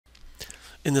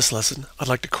In this lesson, I'd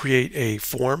like to create a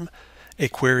form, a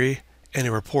query, and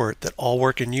a report that all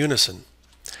work in unison.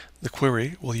 The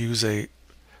query will use a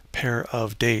pair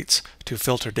of dates to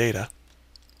filter data.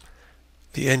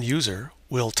 The end user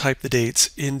will type the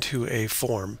dates into a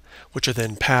form, which are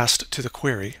then passed to the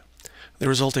query. The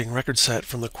resulting record set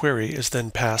from the query is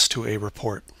then passed to a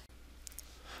report.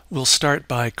 We'll start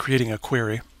by creating a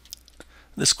query.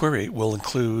 This query will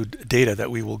include data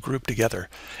that we will group together,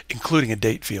 including a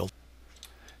date field.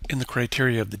 In the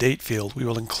criteria of the date field, we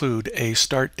will include a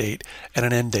start date and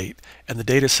an end date, and the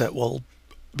data set will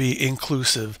be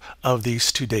inclusive of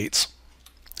these two dates.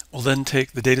 We'll then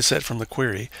take the data set from the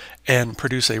query and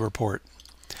produce a report.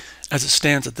 As it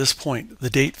stands at this point, the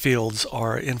date fields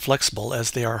are inflexible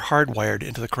as they are hardwired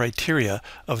into the criteria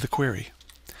of the query.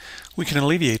 We can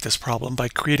alleviate this problem by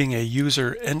creating a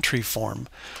user entry form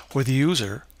where the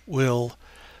user will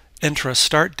enter a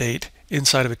start date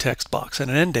inside of a text box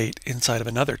and an end date inside of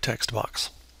another text box.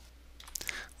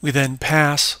 We then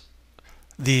pass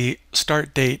the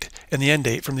start date and the end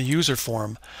date from the user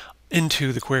form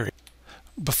into the query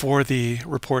before the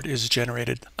report is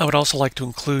generated. I would also like to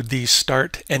include the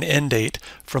start and end date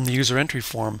from the user entry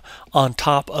form on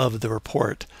top of the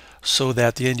report so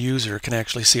that the end user can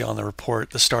actually see on the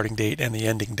report the starting date and the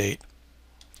ending date.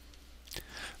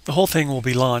 The whole thing will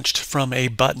be launched from a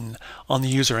button on the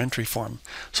user entry form.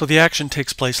 So the action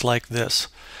takes place like this.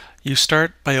 You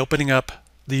start by opening up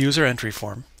the user entry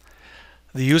form.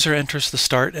 The user enters the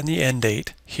start and the end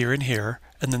date here and here,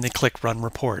 and then they click Run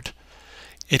Report.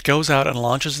 It goes out and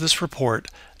launches this report.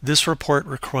 This report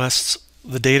requests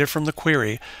the data from the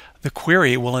query. The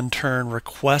query will in turn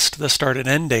request the start and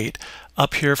end date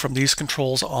up here from these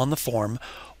controls on the form.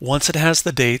 Once it has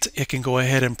the dates, it can go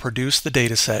ahead and produce the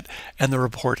data set, and the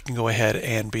report can go ahead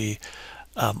and be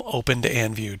opened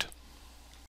and viewed.